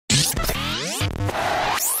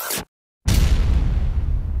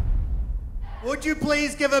would you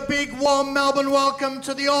please give a big warm Melbourne welcome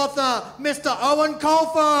to the author, Mr. Eoin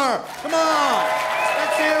Colfer. Come on,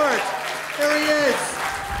 let's hear it. Here he is.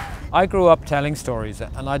 I grew up telling stories,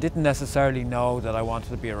 and I didn't necessarily know that I wanted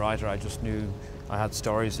to be a writer. I just knew I had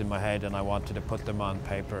stories in my head and I wanted to put them on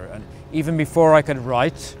paper. And even before I could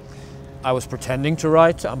write, I was pretending to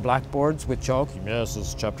write on blackboards with chalk. Yes, this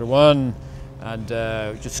is chapter 1, and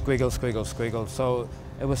just squiggle, squiggle, squiggle. So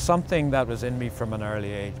it was something that was in me from an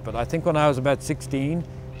early age. But I think when I was about 16,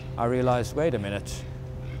 I realized, wait a minute,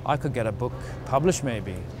 I could get a book published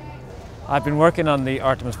maybe. I've been working on the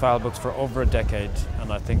Artemis Fowl books for over a decade,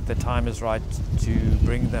 and I think the time is right to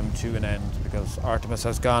bring them to an end, because Artemis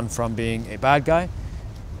has gone from being a bad guy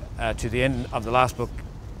to the end of the last book,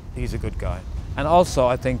 he's a good guy. And also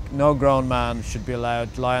I think no grown man should be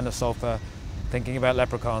allowed to lie on a sofa thinking about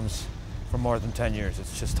leprechauns for more than 10 years.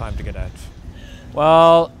 It's just time to get out.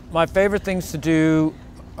 Well, my favorite things to do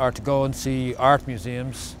are to go and see art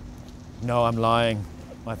museums. No, I'm lying.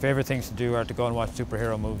 My favorite things to do are to go and watch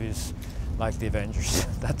superhero movies like the Avengers.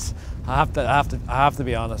 I have to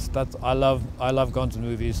be honest. I love going to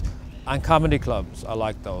movies, and comedy clubs. I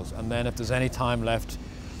like those. And then if there's any time left,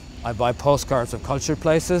 I buy postcards of cultured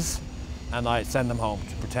places, and I send them home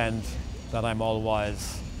to pretend that I'm all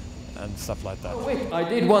wise and stuff like that. Oh, wait, I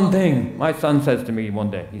did one thing. My son says to me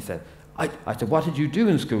one day. He said, "I said, what did you do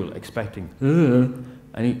in school?" Expecting,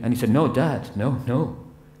 and he said, "No, Dad, no.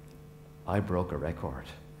 I broke a record."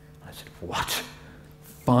 I said, "What?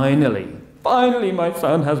 Finally, my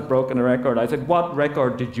son has broken a record." I said, "What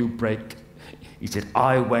record did you break?" He said,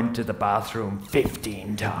 "I went to the bathroom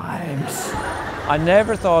 15 times. I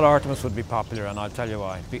never thought Artemis would be popular, and I'll tell you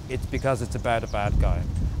why. It's because it's about a bad guy.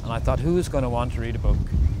 And I thought, who's going to want to read a book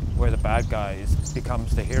where the bad guy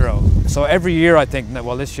becomes the hero? So every year I think,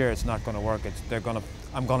 well, this year it's not going to work.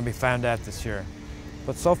 I'm going to be found out this year.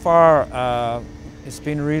 But so far, it's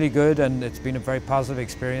been really good, and it's been a very positive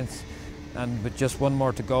experience. And with just one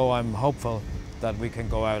more to go, I'm hopeful that we can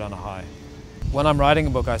go out on a high. When I'm writing a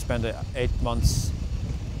book, I spend 8 months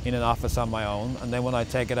in an office on my own, and then when I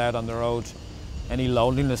take it out on the road, any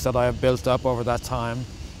loneliness that I have built up over that time,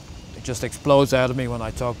 it just explodes out of me when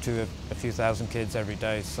I talk to a few thousand kids every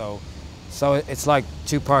day. So it's like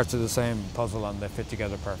two parts of the same puzzle, and they fit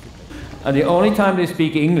together perfectly. And the only time they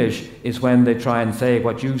speak English is when they try and say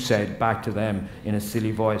what you said back to them in a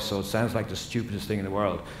silly voice, so it sounds like the stupidest thing in the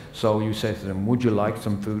world. So you say to them, "Would you like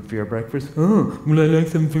some food for your breakfast?" "Oh, would I like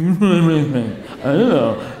some food for my breakfast? I don't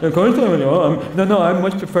know. Of course I will. No, I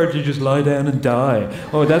much prefer to just lie down and die."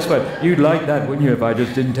 "Oh, that's what, you'd like that, wouldn't you, if I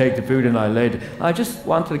just didn't take the food and I laid? I just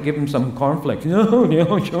wanted to give him some cornflakes."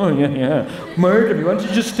 "No, sure, yeah. Murder me. Why don't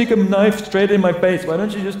you just stick a knife straight in my face? Why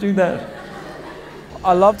don't you just do that?"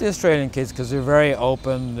 I love the Australian kids because they're very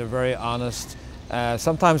open, they're very honest.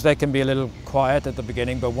 Sometimes they can be a little quiet at the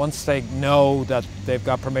beginning, but once they know that they've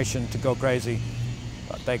got permission to go crazy,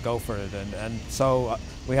 they go for it. And so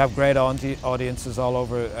we have great audiences all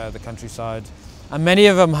over the countryside. And many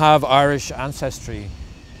of them have Irish ancestry.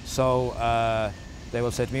 So they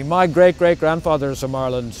will say to me, "My great-great-grandfather is from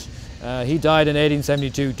Ireland. He died in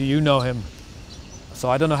 1872. Do you know him?" So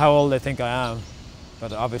I don't know how old they think I am,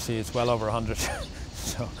 but obviously it's well over 100.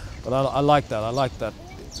 But I like that. I like that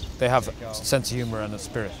they have a sense of humor and a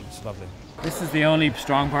spirit. It's lovely. This is the only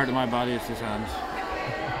strong part of my body, is this hand.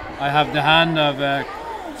 I have the hand of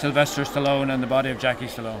Sylvester Stallone and the body of Jackie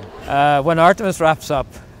Stallone. When Artemis wraps up,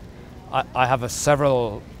 I have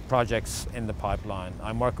several projects in the pipeline.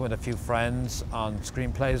 I'm working with a few friends on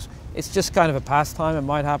screenplays. It's just kind of a pastime. It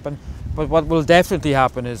might happen. But what will definitely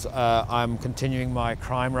happen is I'm continuing my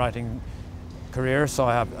crime writing career, so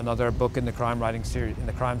I have another book in the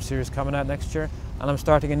crime series coming out next year, and I'm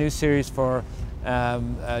starting a new series for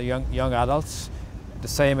young adults, the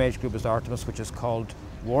same age group as Artemis, which is called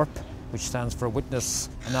WARP, which stands for Witness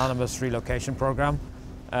Anonymous Relocation Program,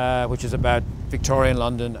 which is about Victorian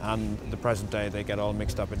London and the present day. They get all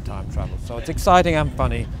mixed up in time travel. So it's exciting and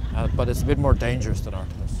funny, but it's a bit more dangerous than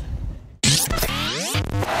Artemis.